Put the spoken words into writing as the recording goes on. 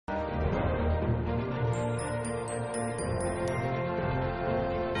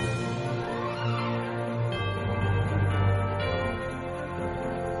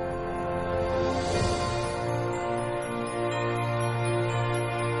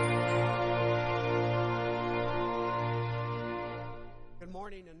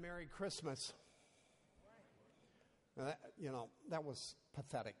Merry Christmas. That was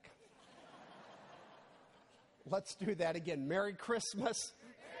pathetic. Let's do that again. Merry Christmas.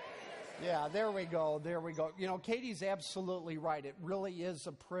 Yeah, there we go. Katie's absolutely right. It really is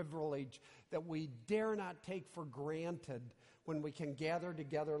a privilege that we dare not take for granted when we can gather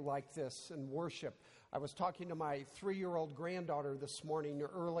together like this and worship. I was talking to my 3-year-old granddaughter this morning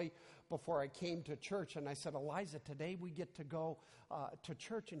early before I came to church, and I said, Eliza, today we get to go to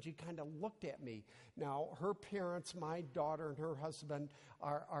church, and she kind of looked at me. Now, her parents, my daughter and her husband,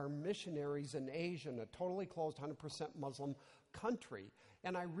 are missionaries in Asia, in a totally closed, 100% Muslim country.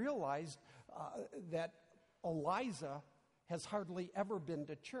 And I realized that Eliza has hardly ever been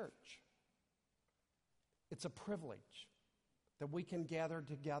to church. It's a privilege that we can gather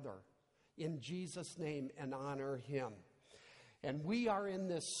together in Jesus' name and honor Him. And we are in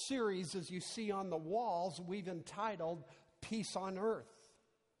this series, as you see on the walls, we've entitled Peace on Earth.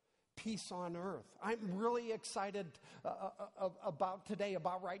 Peace on Earth. I'm really excited about today,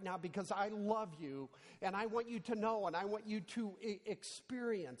 about right now, because I love you, and I want you to know, and I want you to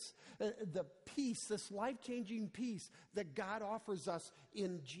experience the peace, this life-changing peace that God offers us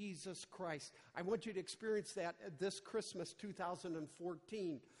in Jesus Christ. I want you to experience that this Christmas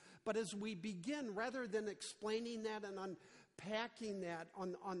 2014. But as we begin, rather than explaining that and unpacking that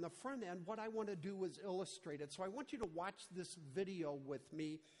on the front end, what I want to do is illustrate it. So I want you to watch this video with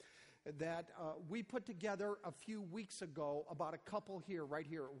me that we put together a few weeks ago about a couple here, right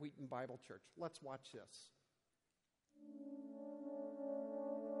here at Wheaton Bible Church. Let's watch this.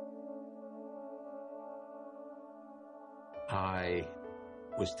 I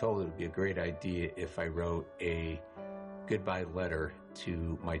was told it would be a great idea if I wrote a goodbye letter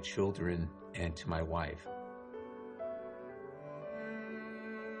to my children and to my wife.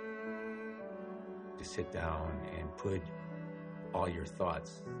 To sit down and put all your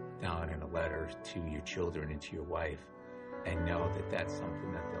thoughts down in a letter to your children and to your wife and know that that's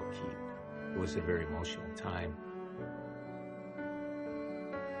something that they'll keep. It was a very emotional time.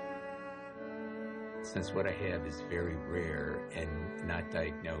 Since what I have is very rare and not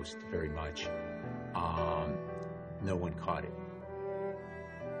diagnosed very much, no one caught it.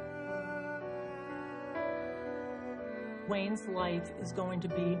 Wayne's life is going to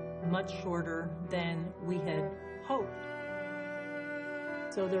be much shorter than we had hoped.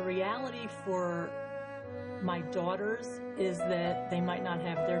 So the reality for my daughters is that they might not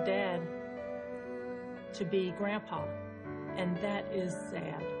have their dad to be grandpa. And that is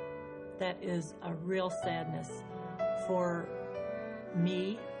sad. That is a real sadness for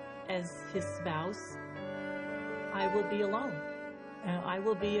me as his spouse. I will be alone. I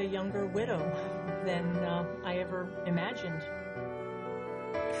will be a younger widow than I ever imagined.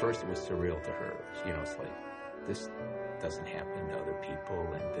 At first it was surreal to her. It's like, this doesn't happen to other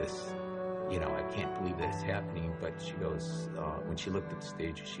people, and this, I can't believe that it's happening. But she goes, when she looked at the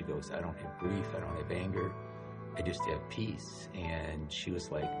stage, she goes, I don't have grief, I don't have anger, I just have peace. And she was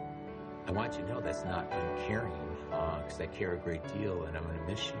like, I want you to know that's not uncaring, because I care a great deal, and I'm going to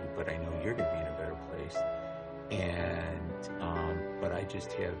miss you, but I know you're going to be in a better place. But I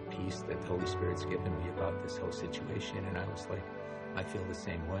just have peace that the Holy Spirit's given me about this whole situation. And I was like, I feel the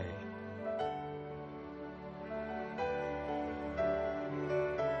same way.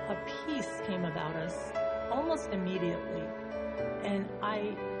 A peace came about us almost immediately. And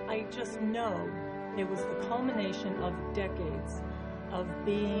I just know it was the culmination of decades of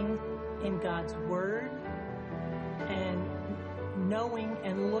being in God's Word and knowing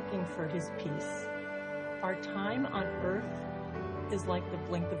and looking for His peace. Our time on earth is like the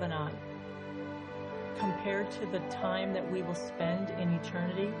blink of an eye. Compared to the time that we will spend in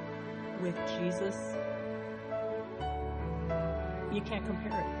eternity with Jesus, you can't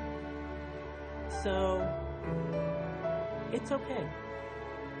compare it. So, it's okay.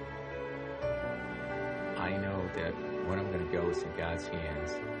 I know that when I'm going to go is in God's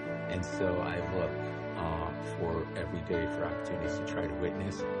hands. And so I look for every day for opportunities to try to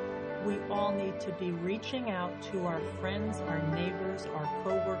witness. We all need to be reaching out to our friends, our neighbors, our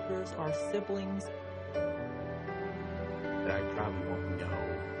co-workers, our siblings. But I probably won't know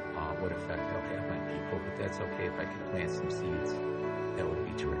what effect they'll have on people, but that's okay if I can plant some seeds. That would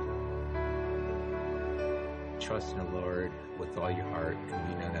be terrific. Trust in the Lord with all your heart and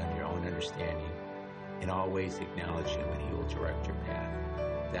lean not on your own understanding. And always acknowledge Him and He will direct your path.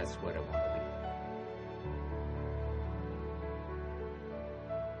 That's what I want to leave.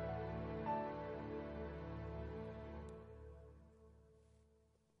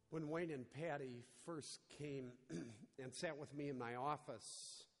 When Wayne and Patty first came and sat with me in my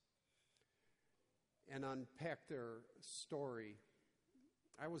office and unpacked their story,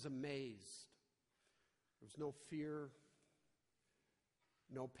 I was amazed. There was no fear,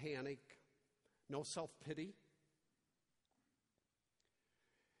 no panic, no self-pity.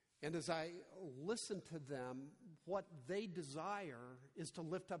 And as I listen to them, what they desire is to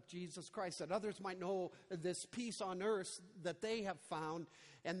lift up Jesus Christ, that others might know this peace on earth that they have found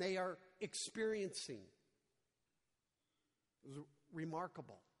and they are experiencing. It was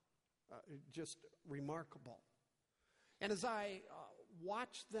remarkable, just remarkable. And as I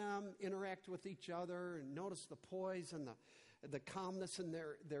watch them interact with each other and notice the poise and the calmness in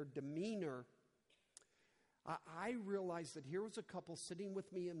their demeanor, I realized that here was a couple sitting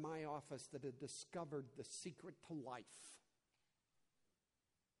with me in my office that had discovered the secret to life,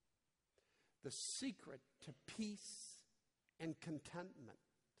 the secret to peace and contentment.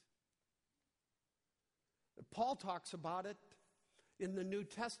 Paul talks about it in the New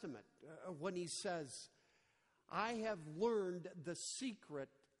Testament when he says, I have learned the secret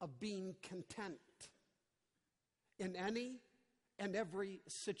of being content in any and every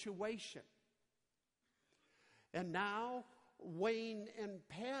situation. And now Wayne and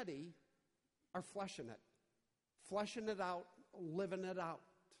Patty are fleshing it out, living it out.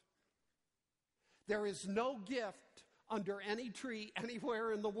 There is no gift under any tree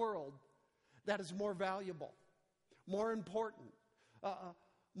anywhere in the world that is more valuable, more important,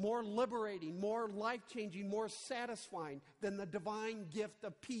 more liberating, more life-changing, more satisfying than the divine gift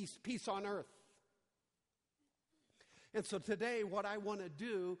of peace, peace on earth. And so today what I want to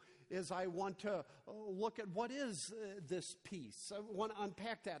do is I want to look at what is this peace. I want to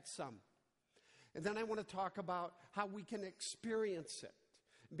unpack that some. And then I want to talk about how we can experience it.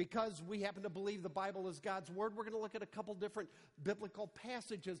 Because we happen to believe the Bible is God's Word, we're going to look at a couple different biblical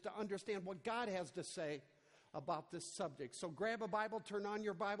passages to understand what God has to say about this subject. So grab a Bible, turn on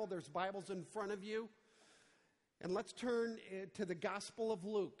your Bible. There's Bibles in front of you. And let's turn to the Gospel of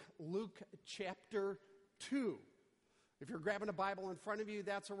Luke, Luke chapter 2. If you're grabbing a Bible in front of you,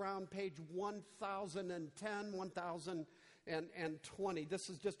 that's around page 1010, 1020. This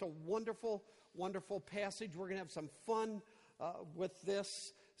is just a wonderful, wonderful passage. We're going to have some fun with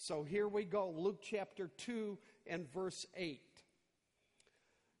this. So here we go, Luke chapter 2 and verse 8.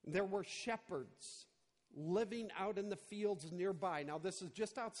 There were shepherds living out in the fields nearby. Now this is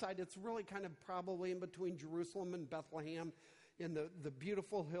just outside. It's really kind of probably in between Jerusalem and Bethlehem in the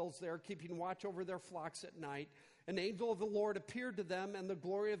beautiful hills there, keeping watch over their flocks at night. An angel of the Lord appeared to them, and the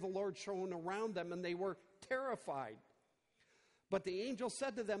glory of the Lord shone around them, and they were terrified. But the angel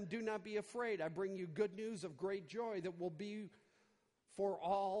said to them, do not be afraid. I bring you good news of great joy that will be for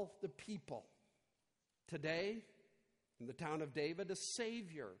all the people. Today, in the town of David, a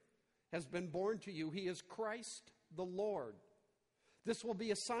Savior has been born to you. He is Christ the Lord. This will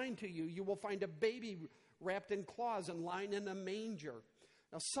be a sign to you. You will find a baby wrapped in cloths and lying in a manger.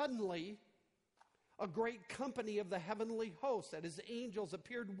 Now suddenly, a great company of the heavenly host, that is angels,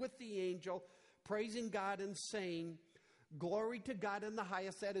 appeared with the angel, praising God and saying, glory to God in the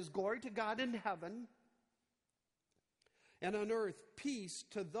highest, that is glory to God in heaven, and on earth peace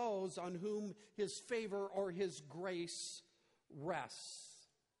to those on whom his favor or his grace rests.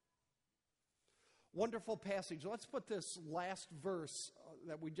 Wonderful passage. Let's put this last verse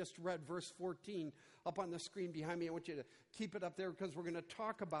that we just read, verse 14, up on the screen behind me. I want you to keep it up there because we're going to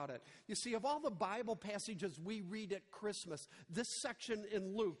talk about it. You see, of all the Bible passages we read at Christmas, this section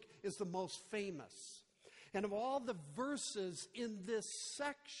in Luke is the most famous. And of all the verses in this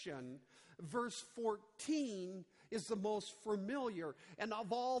section, verse 14 is the most familiar. And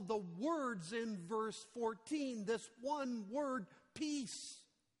of all the words in verse 14, this one word, peace,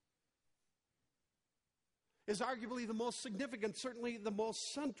 is arguably the most significant, certainly the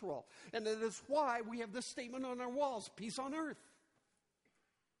most central. And that is why we have this statement on our walls, peace on earth.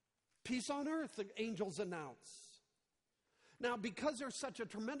 Peace on earth, the angels announce. Now, because there's such a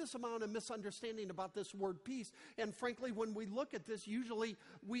tremendous amount of misunderstanding about this word peace, and frankly, when we look at this, usually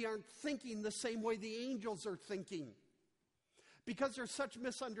we aren't thinking the same way the angels are thinking. Because there's such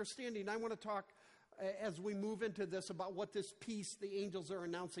misunderstanding, I want to talk, as we move into this, about what this peace the angels are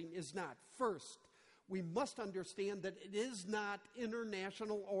announcing is not. First, we must understand that it is not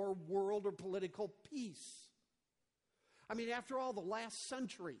international or world or political peace. I mean, after all, the last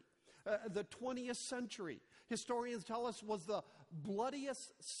century, the 20th century, historians tell us was the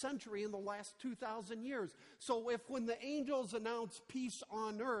bloodiest century in the last 2,000 years. So if when the angels announce peace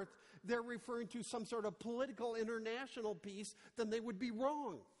on earth, they're referring to some sort of political international peace, then they would be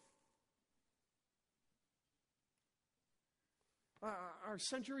wrong. Our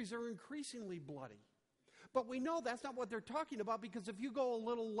centuries are increasingly bloody. But we know that's not what they're talking about, because if you go a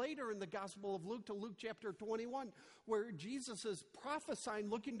little later in the Gospel of Luke to Luke chapter 21, where Jesus is prophesying,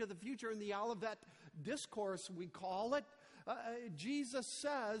 looking to the future in the Olivet Discourse, we call it, Jesus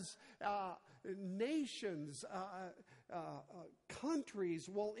says nations, countries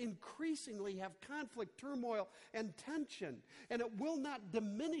will increasingly have conflict, turmoil, and tension. And it will not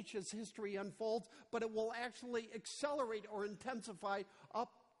diminish as history unfolds, but it will actually accelerate or intensify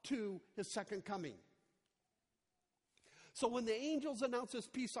up to his second coming. So when the angels announce this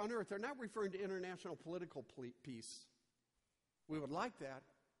peace on earth, they're not referring to international political peace. We would like that.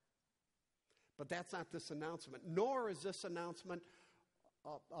 But that's not this announcement. Nor is this announcement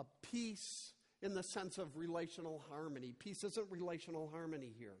a peace in the sense of relational harmony. Peace isn't relational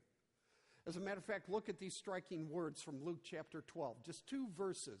harmony here. As a matter of fact, look at these striking words from Luke chapter 12. Just 2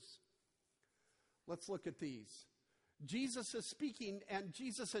 verses. Let's look at these. Jesus is speaking, and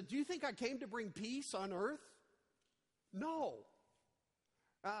Jesus said, "Do you think I came to bring peace on earth? No."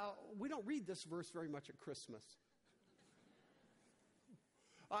 We don't read this verse very much at Christmas.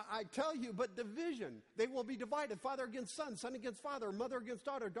 I tell you, but division. They will be divided, father against son, son against father, mother against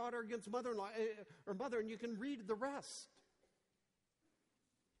daughter, daughter against mother-in-law, or mother, and you can read the rest.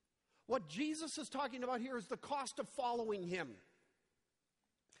 What Jesus is talking about here is the cost of following him.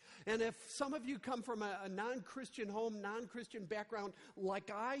 And if some of you come from a non-Christian home, non-Christian background like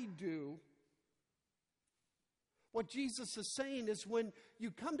I do, what Jesus is saying is when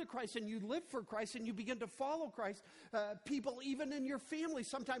you come to Christ and you live for Christ and you begin to follow Christ, people even in your family,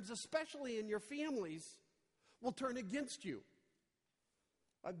 sometimes especially in your families, will turn against you.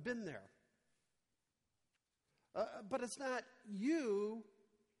 I've been there. But it's not you,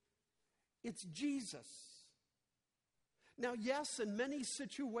 it's Jesus. Now, yes, in many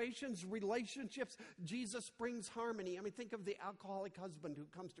situations, relationships, Jesus brings harmony. I mean, think of the alcoholic husband who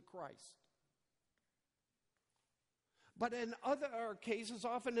comes to Christ. But in other cases,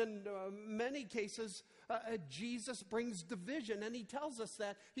 often in many cases, Jesus brings division, and he tells us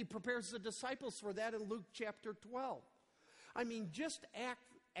that. He prepares the disciples for that in Luke chapter 12. I mean, just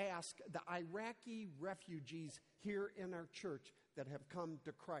ask the Iraqi refugees here in our church that have come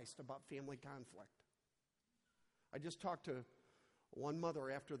to Christ about family conflict. I just talked to one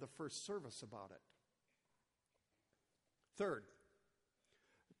mother after the first service about it. Third,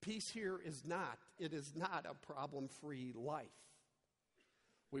 peace here is not a problem-free life.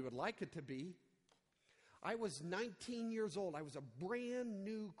 We would like it to be. I was 19 years old. I was a brand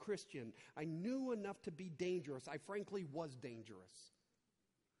new Christian. I knew enough to be dangerous. I frankly was dangerous.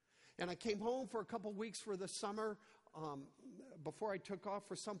 And I came home for a couple weeks for the summer before I took off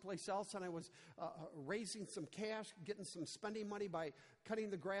for someplace else, and I was raising some cash, getting some spending money by cutting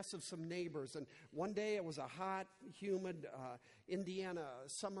the grass of some neighbors. And one day it was a hot, humid Indiana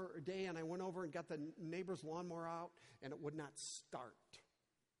summer day, and I went over and got the neighbor's lawnmower out, and it would not start.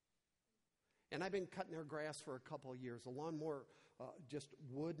 And I've been cutting their grass for a couple of years. The lawnmower just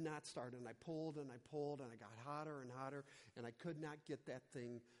would not start, and I pulled and I pulled, and I got hotter and hotter, and I could not get that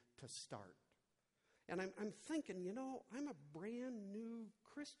thing to start. And I'm thinking, I'm a brand new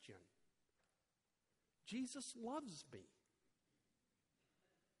Christian. Jesus loves me.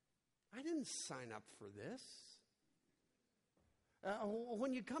 I didn't sign up for this.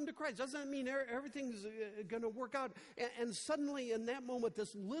 When you come to Christ, doesn't mean everything's going to work out. And suddenly, in that moment,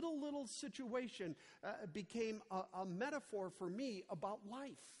 this little situation became a metaphor for me about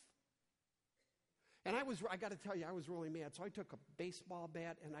life. And I got to tell you, I was really mad. So I took a baseball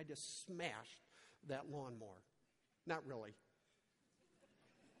bat and I just smashed that lawnmower. Not really.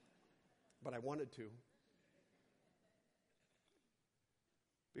 But I wanted to.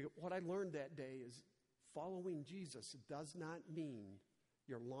 Because what I learned that day is following Jesus does not mean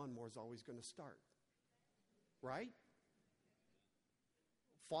your lawnmower is always going to start. Right?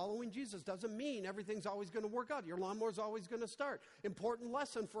 Following Jesus doesn't mean everything's always going to work out. Your lawnmower is always going to start. Important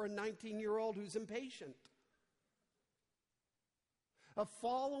lesson for a 19-year-old who's impatient.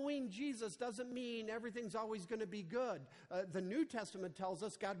 Following Jesus doesn't mean everything's always going to be good. The New Testament tells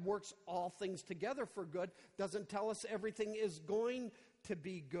us God works all things together for good. Doesn't tell us everything is going to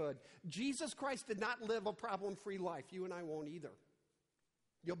be good. Jesus Christ did not live a problem-free life. You and I won't either.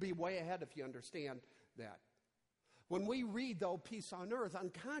 You'll be way ahead if you understand that. When we read, though, peace on earth,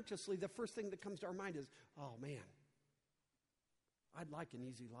 unconsciously, the first thing that comes to our mind is, oh, man, I'd like an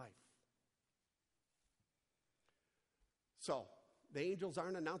easy life. So, the angels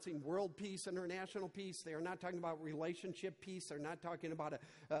aren't announcing world peace, international peace. They are not talking about relationship peace. They're not talking about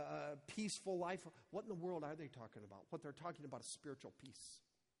a peaceful life. What in the world are they talking about? What they're talking about is spiritual peace.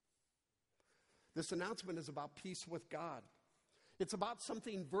 This announcement is about peace with God. It's about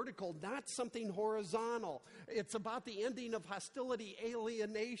something vertical, not something horizontal. It's about the ending of hostility,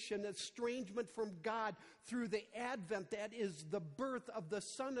 alienation, estrangement from God through the advent, that is the birth of the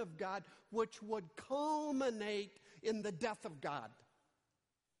Son of God, which would culminate in the death of God.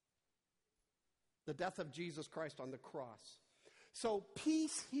 The death of Jesus Christ on the cross. So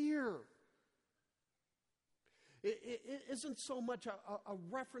peace here, it isn't so much a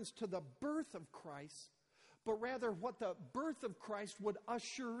reference to the birth of Christ, but rather what the birth of Christ would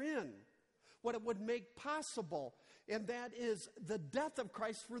usher in, what it would make possible, and that is the death of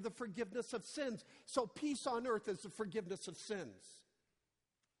Christ for the forgiveness of sins. So peace on earth is the forgiveness of sins.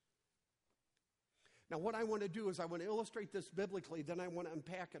 Now what I want to do is I want to illustrate this biblically, then I want to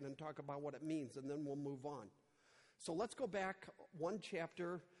unpack it and talk about what it means, and then we'll move on. So let's go back one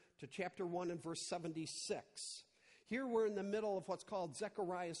chapter to chapter 1 and verse 76. Here we're in the middle of what's called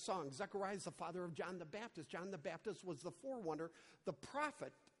Zechariah's song. Zechariah is the father of John the Baptist. John the Baptist was the forerunner, the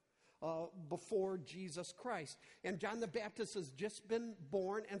prophet before Jesus Christ. And John the Baptist has just been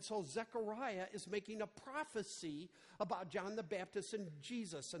born, and so Zechariah is making a prophecy about John the Baptist and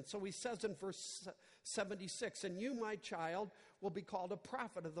Jesus. And so he says in verse 76, "And you, my child, will be called a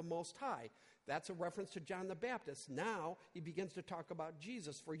prophet of the Most High." That's a reference to John the Baptist. Now he begins to talk about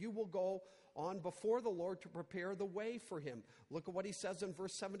Jesus. "For you will go on before the Lord to prepare the way for him." Look at what he says in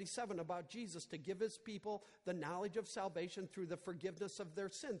verse 77 about Jesus, to give his people the knowledge of salvation through the forgiveness of their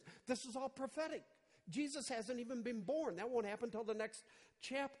sins. This is all prophetic. Jesus hasn't even been born. That won't happen until the next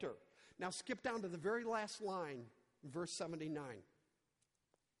chapter. Now skip down to the very last line, verse 79.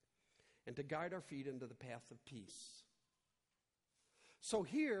 "And to guide our feet into the path of peace." So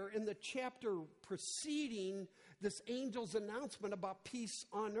here in the chapter preceding this angel's announcement about peace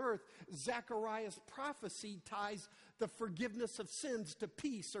on earth, Zechariah's prophecy ties the forgiveness of sins to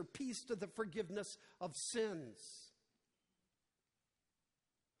peace, or peace to the forgiveness of sins.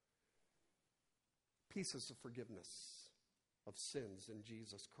 Peace is the forgiveness of sins in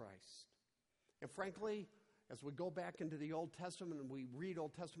Jesus Christ. And frankly, as we go back into the Old Testament and we read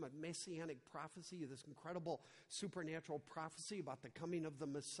Old Testament messianic prophecy, this incredible supernatural prophecy about the coming of the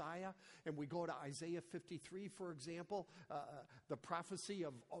Messiah, and we go to Isaiah 53, for example, the prophecy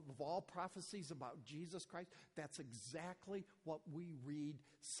of all prophecies about Jesus Christ, that's exactly what we read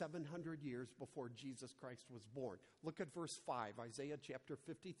 700 years before Jesus Christ was born. Look at verse 5, Isaiah chapter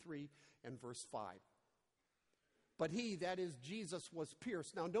 53 and verse 5. "But he," that is Jesus, "was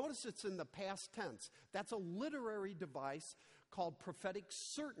pierced." Now notice it's in the past tense. That's a literary device called prophetic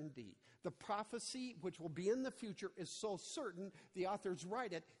certainty. The prophecy, which will be in the future, is so certain the authors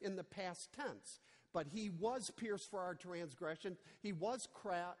write it in the past tense. "But he was pierced for our transgression. He was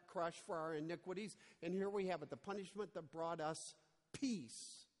crushed for our iniquities." And here we have it. The punishment that brought us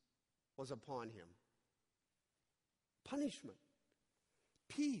peace was upon him. Punishment.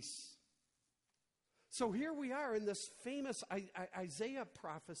 Peace. So here we are in this famous Isaiah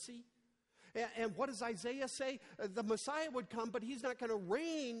prophecy. And what does Isaiah say? The Messiah would come, but he's not going to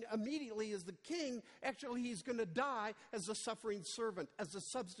reign immediately as the king. Actually, he's going to die as a suffering servant, as a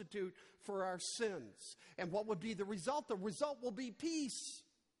substitute for our sins. And what would be the result? The result will be peace.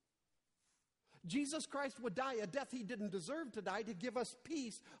 Jesus Christ would die a death he didn't deserve to die, to give us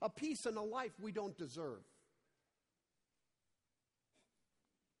peace, a peace and a life we don't deserve.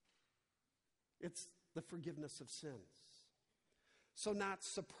 It's the forgiveness of sins. So not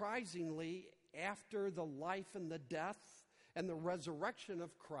surprisingly, after the life and the death and the resurrection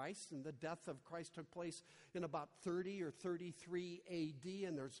of Christ, and the death of Christ took place in about 30 or 33 AD,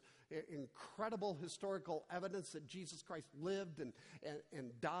 and there's incredible historical evidence that Jesus Christ lived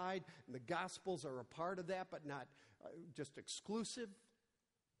and died, and the Gospels are a part of that, but not just exclusive.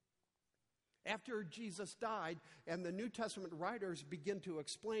 After Jesus died, and the New Testament writers begin to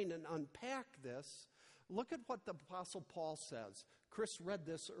explain and unpack this, look at what the Apostle Paul says. Chris read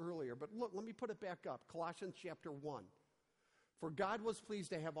this earlier, but look, let me put it back up. Colossians chapter 1. "For God was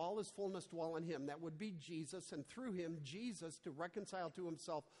pleased to have all his fullness dwell in him," that would be Jesus, "and through him, Jesus, to reconcile to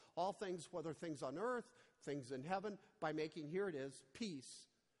himself all things, whether things on earth, things in heaven, by making," here it is, "peace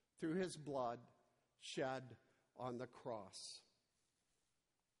through his blood shed on the cross."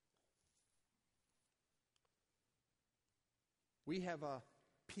 We have a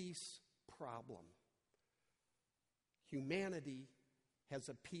peace problem. Humanity has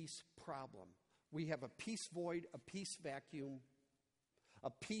a peace problem. We have a peace void, a peace vacuum, a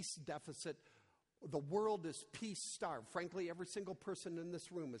peace deficit. The world is peace starved. Frankly, every single person in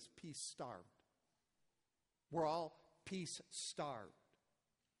this room is peace starved. We're all peace starved.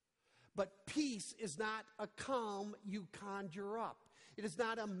 But peace is not a calm you conjure up. It is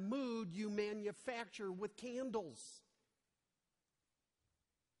not a mood you manufacture with candles.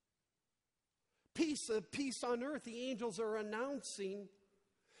 Peace on earth, the angels are announcing,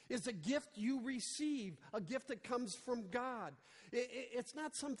 is a gift you receive, a gift that comes from God. It's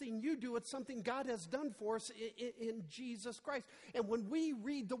not something you do, it's something God has done for us in Jesus Christ. And when we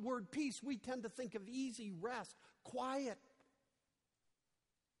read the word peace, we tend to think of easy rest, quiet.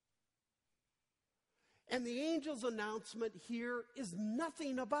 And the angel's announcement here is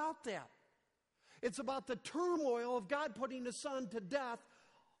nothing about that. It's about the turmoil of God putting his Son to death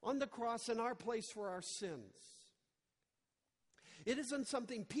on the cross in our place for our sins. It isn't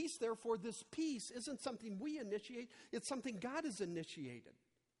something, peace, therefore, this peace isn't something we initiate. It's something God has initiated.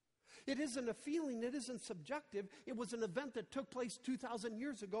 It isn't a feeling. It isn't subjective. It was an event that took place 2,000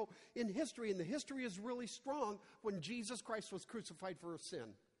 years ago in history, and the history is really strong when Jesus Christ was crucified for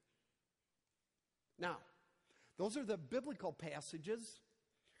sin. Now, those are the biblical passages.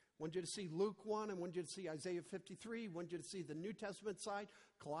 I want you to see Luke 1. I want you to see Isaiah 53. I want you to see the New Testament side,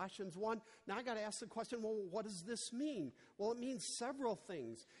 Colossians 1. Now I got to ask the question, well, what does this mean? Well, it means several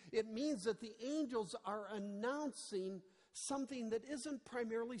things. It means that the angels are announcing something that isn't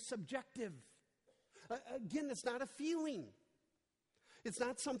primarily subjective. Again, it's not a feeling. It's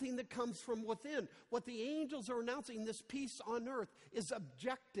not something that comes from within. What the angels are announcing, this peace on earth, is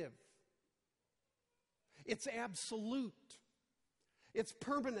objective. It's absolute. It's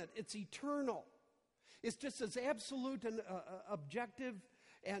permanent. It's eternal. It's just as absolute and objective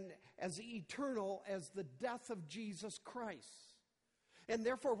and as eternal as the death of Jesus Christ. And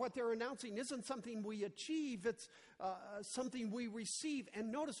therefore, what they're announcing isn't something we achieve. It's something we receive.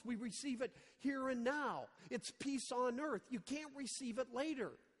 And notice, we receive it here and now. It's peace on earth. You can't receive it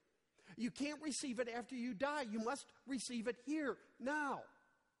later. You can't receive it after you die. You must receive it here, now.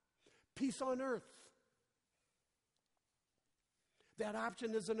 Peace on earth. That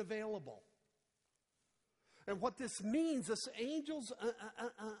option isn't available. And what this means, this angel's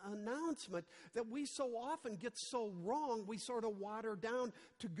announcement that we so often get so wrong, we sort of water down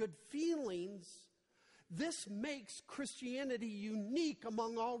to good feelings, this makes Christianity unique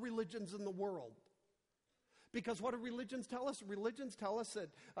among all religions in the world. Because what do religions tell us? Religions tell us that,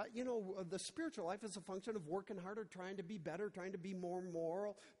 the spiritual life is a function of working harder, trying to be better, trying to be more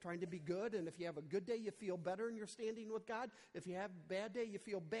moral, trying to be good. And if you have a good day, you feel better in your standing with God. If you have a bad day, you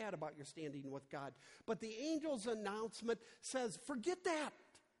feel bad about your standing with God. But the angel's announcement says, forget that.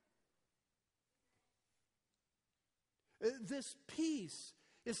 This peace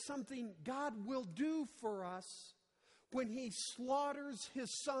is something God will do for us when he slaughters his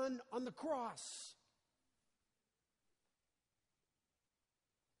Son on the cross.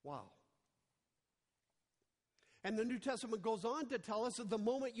 Wow. And the New Testament goes on to tell us that the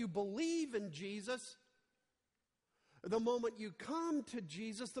moment you believe in Jesus, the moment you come to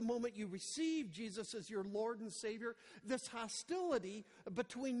Jesus, the moment you receive Jesus as your Lord and Savior, this hostility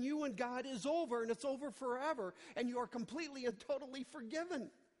between you and God is over, and it's over forever, and you are completely and totally forgiven.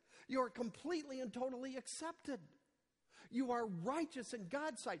 You are completely and totally accepted. You are righteous in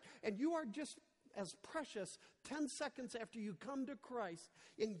God's sight, and you are just as precious 10 seconds after you come to Christ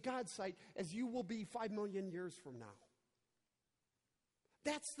in God's sight as you will be 5 million years from now.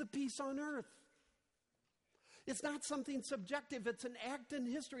 That's the peace on earth. It's not something subjective. It's an act in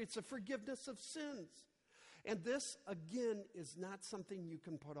history. It's a forgiveness of sins. And this, again, is not something you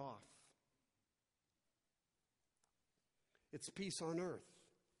can put off. It's peace on earth.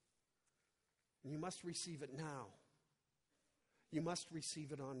 And you must receive it now. You must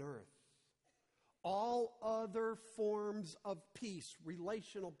receive it on earth. All other forms of peace,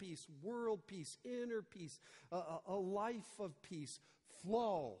 relational peace, world peace, inner peace, a life of peace,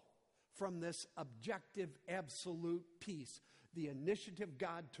 flow from this objective, absolute peace, the initiative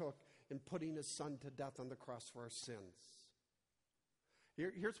God took in putting his Son to death on the cross for our sins.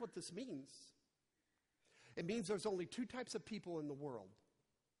 Here's what this means. It means there's only two types of people in the world.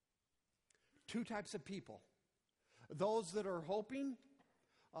 Two types of people. Those that are hoping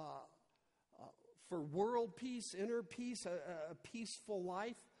for world peace, inner peace, a peaceful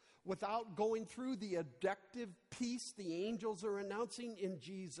life, without going through the objective peace the angels are announcing in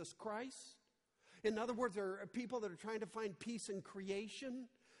Jesus Christ. In other words, there are people that are trying to find peace in creation,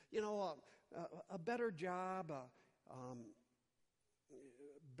 a better job, a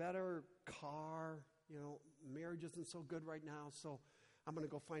better car, marriage isn't so good right now, so I'm going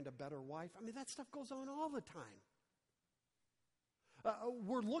to go find a better wife. I mean, that stuff goes on all the time.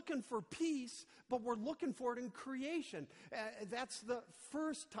 We're looking for peace, but we're looking for it in creation. That's the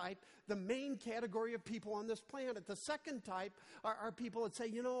first type, the main category of people on this planet. The second type are people that say,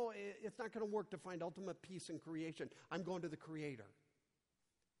 it's not going to work to find ultimate peace in creation. I'm going to the Creator.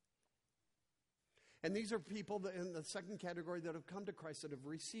 And these are people that in the second category that have come to Christ, that have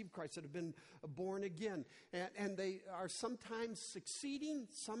received Christ, that have been born again. And they are sometimes succeeding,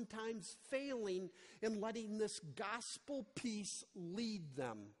 sometimes failing in letting this gospel peace lead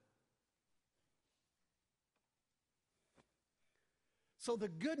them. So the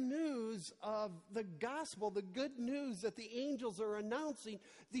good news of the gospel, the good news that the angels are announcing,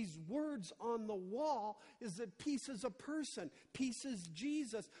 these words on the wall, is that peace is a person. Peace is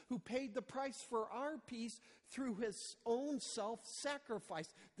Jesus, who paid the price for our peace through his own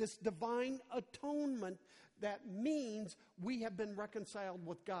self-sacrifice. This divine atonement that means we have been reconciled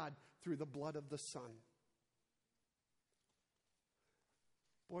with God through the blood of the Son.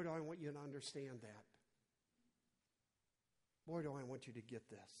 Boy, do I want you to understand that. Boy, do I want you to get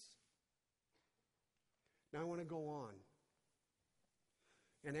this. Now I want to go on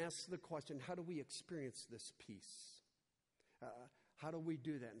and ask the question, how do we experience this peace? How do we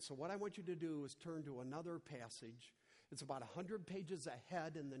do that? And so what I want you to do is turn to another passage. It's about 100 pages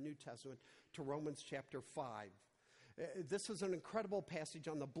ahead in the New Testament to Romans chapter 5. This is an incredible passage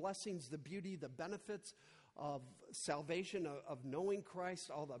on the blessings, the beauty, the benefits of salvation, of knowing Christ,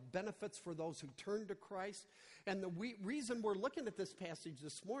 all the benefits for those who turn to Christ. And the reason we're looking at this passage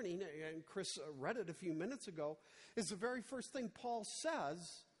this morning, and Chris read it a few minutes ago, is the very first thing Paul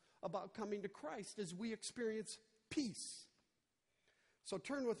says about coming to Christ is we experience peace. So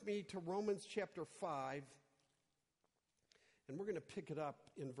turn with me to Romans chapter 5, and we're going to pick it up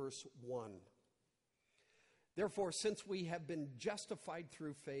in verse 1. Therefore, since we have been justified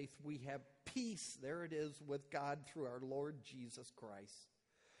through faith, we have peace, there it is, with God through our Lord Jesus Christ,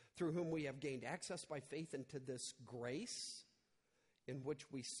 through whom we have gained access by faith into this grace in which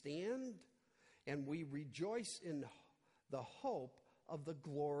we stand, and we rejoice in the hope of the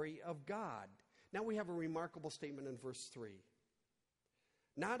glory of God. Now we have a remarkable statement in verse 3.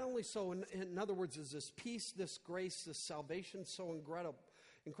 Not only so, in other words, is this peace, this grace, this salvation so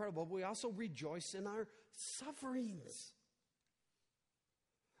incredible, we also rejoice in our sufferings.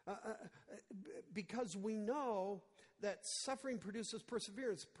 Because we know that suffering produces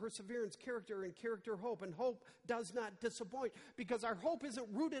perseverance, character, and character, hope, and hope does not disappoint, because our hope isn't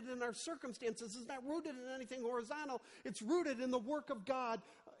rooted in our circumstances, it's not rooted in anything horizontal, it's rooted in the work of God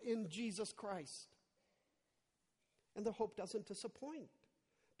in Jesus Christ. And the hope doesn't disappoint,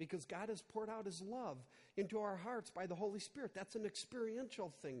 because God has poured out his love into our hearts by the Holy Spirit. That's an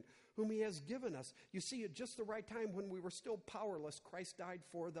experiential thing, whom he has given us. You see, at just the right time when we were still powerless, Christ died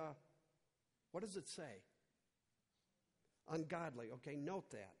for the, what does it say? Ungodly. Okay,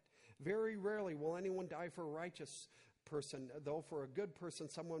 note that. Very rarely will anyone die for a righteous person, though for a good person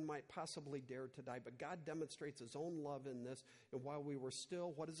someone might possibly dare to die. But God demonstrates his own love in this, and while we were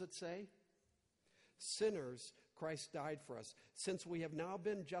still, what does it say? Sinners, Christ died for us. Since we have now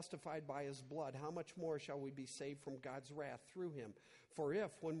been justified by his blood, how much more shall we be saved from God's wrath through him? For if,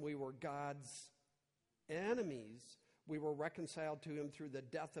 when we were God's enemies, we were reconciled to him through the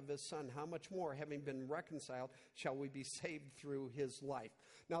death of his Son, how much more, having been reconciled, shall we be saved through his life?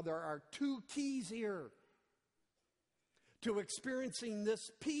 Now there are two keys here to experiencing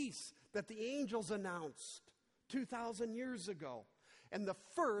this peace that the angels announced 2,000 years ago. And the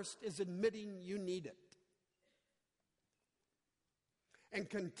first is admitting you need it, and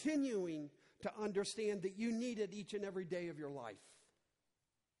continuing to understand that you need it each and every day of your life.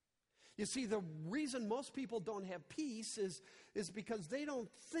 You see, the reason most people don't have peace is because they don't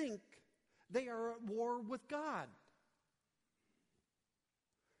think they are at war with God.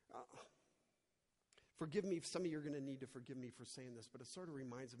 Forgive me, some of you are going to need to forgive me for saying this, but it sort of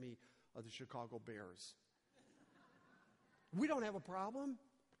reminds me of the Chicago Bears. We don't have a problem.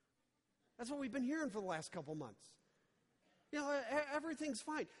 That's what we've been hearing for the last couple months. You know, everything's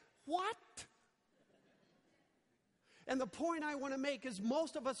fine. What? And the point I want to make is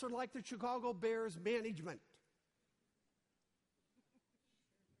most of us are like the Chicago Bears management.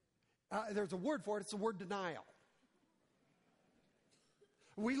 There's a word for it. It's the word denial.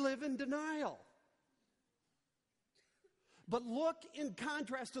 We live in denial. But look in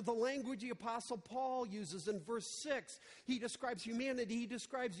contrast to the language the Apostle Paul uses in verse 6. He describes humanity. He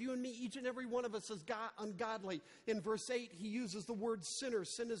describes you and me, each and every one of us, as ungodly. In verse 8, he uses the word sinner.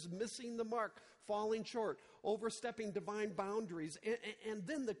 Sin is missing the mark, falling short, overstepping divine boundaries. And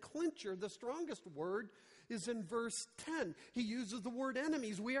then the clincher, the strongest word, is in verse 10. He uses the word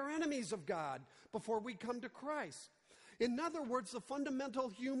enemies. We are enemies of God before we come to Christ. In other words, the fundamental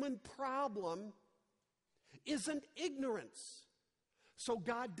human problem isn't ignorance So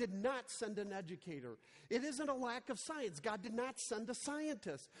God did not send an educator. It isn't a lack of science. God did not send a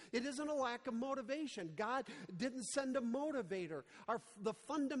scientist. It isn't a lack of motivation. God didn't send a motivator. The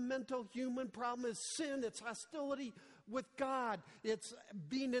fundamental human problem is sin. It's hostility with God. It's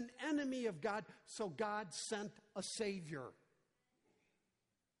being an enemy of God. So God sent a Savior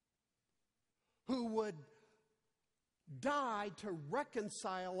who would die to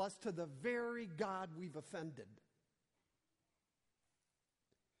reconcile us to the very God we've offended.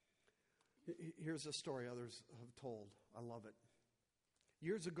 Here's a story others have told. I love it.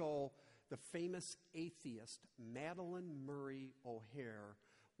 Years ago, the famous atheist Madeleine Murray O'Hair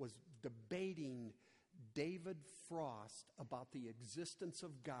was debating David Frost about the existence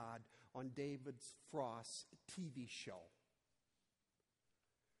of God on David Frost's TV show.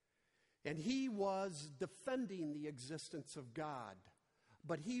 And he was defending the existence of God,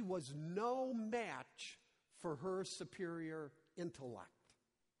 but he was no match for her superior intellect.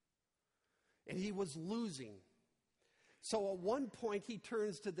 And he was losing. So at one point he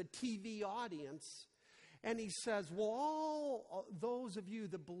turns to the TV audience and he says, well, all those of you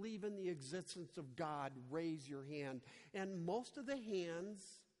that believe in the existence of God, raise your hand. And most of the hands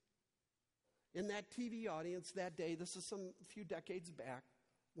in that TV audience that day, this is some few decades back,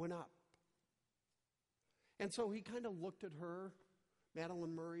 went up. And so he kind of looked at her,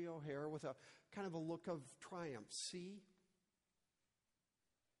 Madeleine Murray O'Hair, with a kind of a look of triumph. See?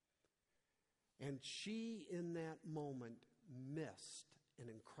 And she, in that moment, missed an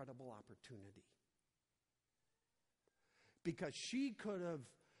incredible opportunity. Because she could have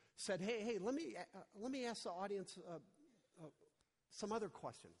said, hey, let me ask the audience some other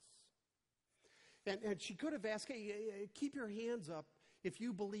questions. And she could have asked, hey, keep your hands up if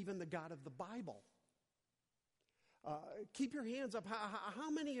you believe in the God of the Bible. Keep your hands up.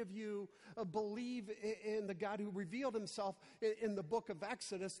 How many of you believe in the God who revealed himself in the book of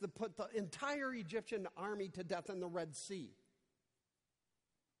Exodus that put the entire Egyptian army to death in the Red Sea?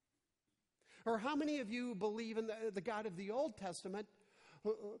 Or how many of you believe in the God of the Old Testament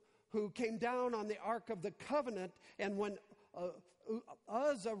who came down on the Ark of the Covenant, and when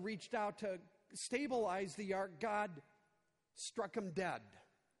Uzzah reached out to stabilize the ark, God struck him dead?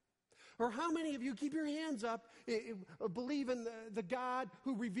 Or how many of you, keep your hands up, believe in the God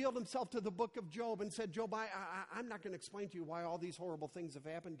who revealed himself to the book of Job and said, Job, I'm not going to explain to you why all these horrible things have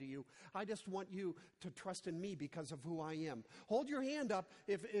happened to you. I just want you to trust in me because of who I am. Hold your hand up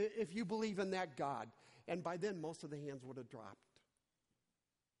if you believe in that God. And by then, most of the hands would have dropped.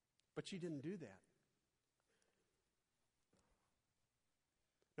 But she didn't do that.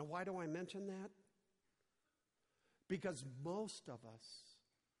 Now, why do I mention that? Because most of us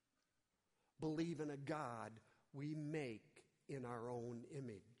believe in a God we make in our own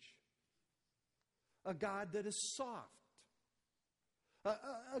image. A God that is soft.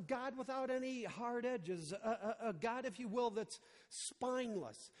 A God without any hard edges. A God, if you will, that's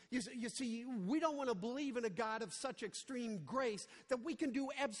spineless. You see, we don't want to believe in a God of such extreme grace that we can do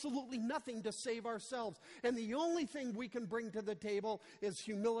absolutely nothing to save ourselves. And the only thing we can bring to the table is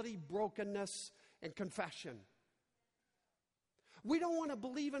humility, brokenness, and confession. We don't want to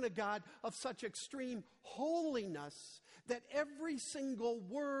believe in a God of such extreme holiness that every single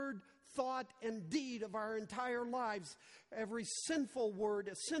word, thought, and deed of our entire lives, every sinful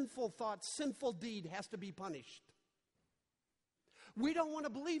word, sinful thought, sinful deed has to be punished. We don't want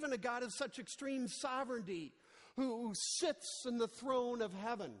to believe in a God of such extreme sovereignty who sits in the throne of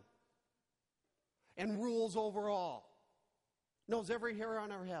heaven and rules over all, knows every hair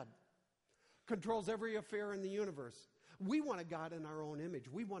on our head, controls every affair in the universe. We want a God in our own image.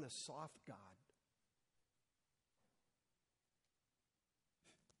 We want a soft God.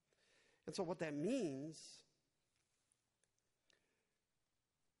 And so what that means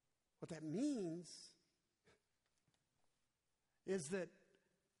is that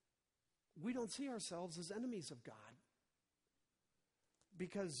we don't see ourselves as enemies of God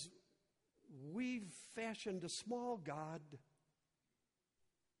because we've fashioned a small God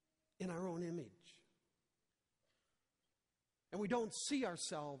in our own image. And we don't see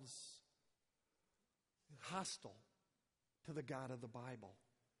ourselves hostile to the God of the Bible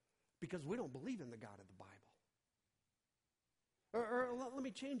because we don't believe in the God of the Bible. Or let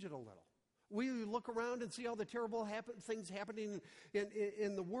me change it a little. We look around and see all the terrible things happening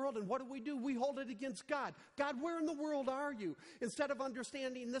in the world, and what do? We hold it against God. God, where in the world are you? Instead of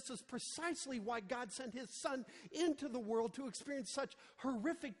understanding this is precisely why God sent his Son into the world to experience such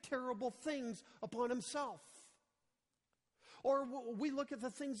horrific, terrible things upon himself. Or we look at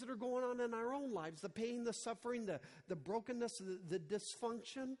the things that are going on in our own lives, the pain, the suffering, the brokenness, the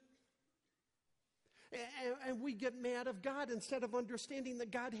dysfunction. And we get mad of God instead of understanding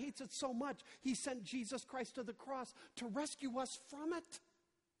that God hates it so much. He sent Jesus Christ to the cross to rescue us from it.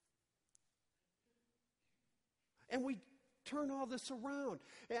 And we turn all this around.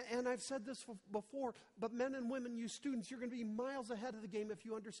 And I've said this before, but men and women, you students, you're going to be miles ahead of the game if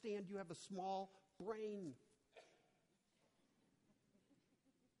you understand you have a small brain.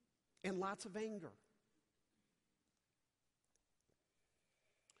 And lots of anger.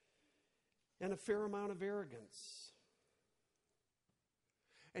 And a fair amount of arrogance.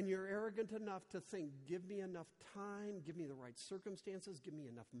 And you're arrogant enough to think, give me enough time, give me the right circumstances, give me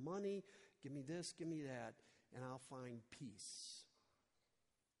enough money, give me this, give me that, and I'll find peace.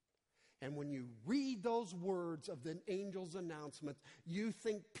 And when you read those words of the angel's announcement, you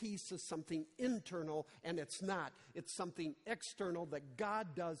think peace is something internal, and it's not. It's something external that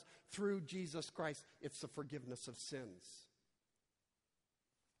God does through Jesus Christ. It's the forgiveness of sins.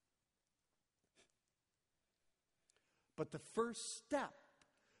 But the first step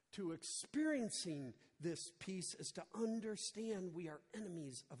to experiencing this peace is to understand we are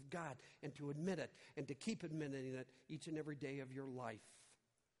enemies of God and to admit it and to keep admitting it each and every day of your life.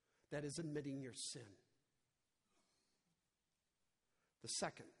 That is admitting your sin. The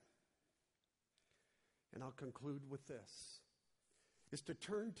second, and I'll conclude with this, is to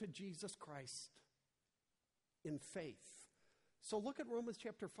turn to Jesus Christ in faith. So look at Romans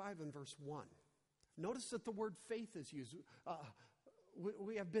chapter 5 and verse 1. Notice that the word faith is used.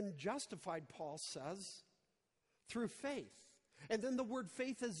 We have been justified, Paul says, through faith. And then the word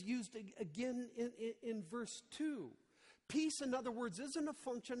faith is used again in verse 2. Peace, in other words, isn't a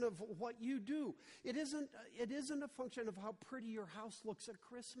function of what you do. It isn't a function of how pretty your house looks at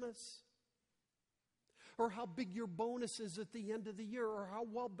Christmas, or how big your bonus is at the end of the year, or how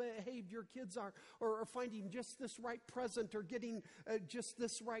well behaved your kids are, or finding just this right present, or getting just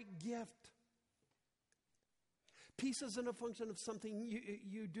this right gift. Peace isn't a function of something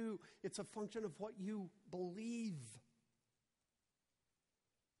you do. It's a function of what you believe.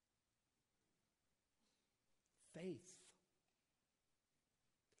 Faith.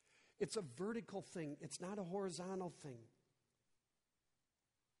 It's a vertical thing. It's not a horizontal thing.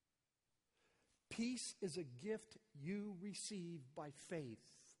 Peace is a gift you receive by faith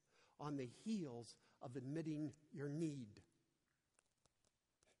on the heels of admitting your need.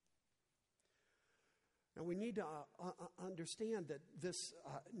 Now, we need to understand that this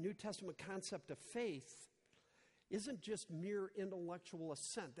New Testament concept of faith isn't just mere intellectual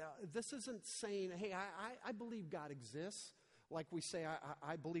assent. This isn't saying, hey, I believe God exists. Like we say,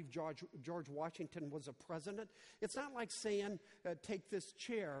 I believe George Washington was a president. It's not like saying, take this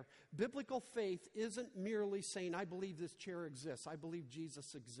chair. Biblical faith isn't merely saying, I believe this chair exists. I believe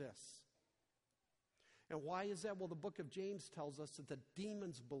Jesus exists. And why is that? Well, the book of James tells us that the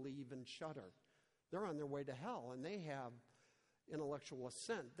demons believe and shudder. They're on their way to hell, and they have intellectual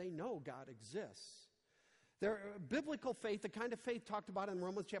assent. They know God exists. Biblical faith, the kind of faith talked about in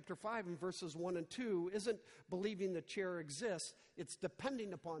Romans chapter 5 and verses 1 and 2, isn't believing the chair exists. It's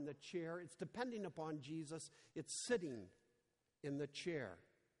depending upon the chair. It's depending upon Jesus. It's sitting in the chair.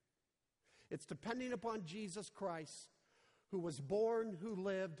 It's depending upon Jesus Christ, who was born, who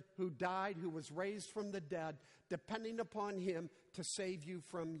lived, who died, who was raised from the dead, depending upon him to save you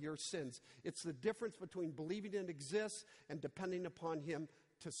from your sins. It's the difference between believing it exists and depending upon him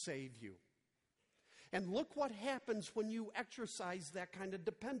to save you. And look what happens when you exercise that kind of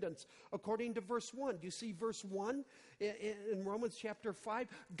dependence. According to verse 1, do you see verse 1 in Romans chapter 5?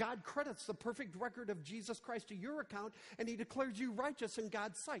 God credits the perfect record of Jesus Christ to your account, and he declares you righteous in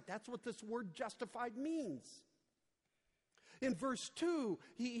God's sight. That's what this word justified means. In verse 2,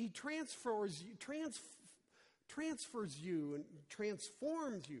 he transfers you and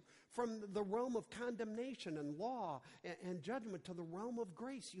transforms you from the realm of condemnation and law and judgment to the realm of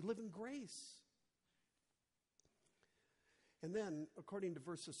grace. You live in grace. And then, according to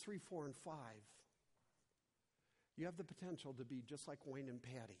verses 3, 4, and 5, you have the potential to be just like Wayne and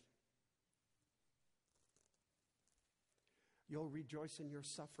Patty. You'll rejoice in your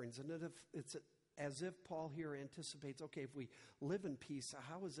sufferings. And it's as if Paul here anticipates, okay, if we live in peace,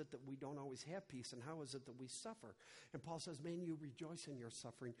 how is it that we don't always have peace, and how is it that we suffer? And Paul says, man, you rejoice in your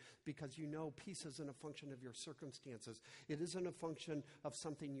suffering because you know peace isn't a function of your circumstances. It isn't a function of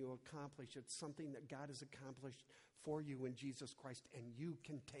something you accomplish. It's something that God has accomplished for you in Jesus Christ, and you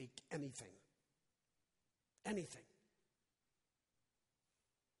can take anything. Anything.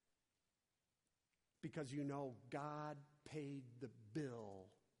 Because you know God paid the bill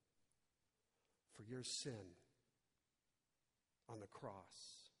for your sin on the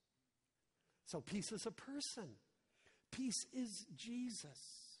cross. So peace is a person. Peace is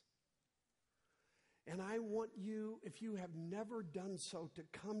Jesus. And I want you, if you have never done so, to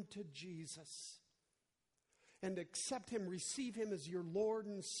come to Jesus and accept Him, receive Him as your Lord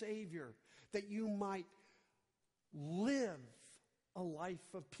and Savior, that you might live a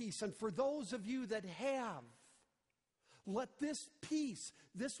life of peace. And for those of you that have, let this peace,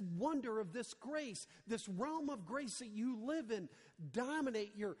 this wonder of this grace, this realm of grace that you live in,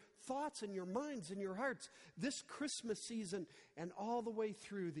 dominate your thoughts and your minds and your hearts this Christmas season and all the way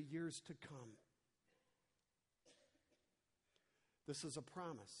through the years to come. This is a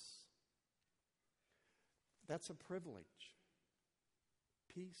promise. That's a privilege.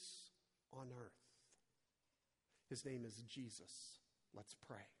 Peace on earth. His name is Jesus. Let's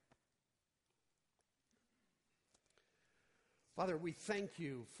pray. Father, we thank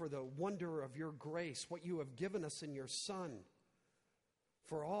you for the wonder of your grace, what you have given us in your Son,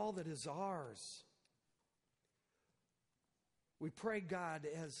 for all that is ours. We pray, God,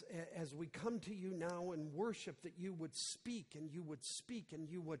 as we come to you now and worship, that you would speak and you would speak and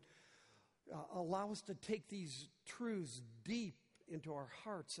you would allow us to take these truths deep into our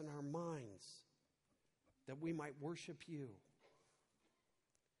hearts and our minds, that we might worship you.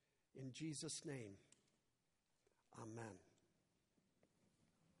 In Jesus' name.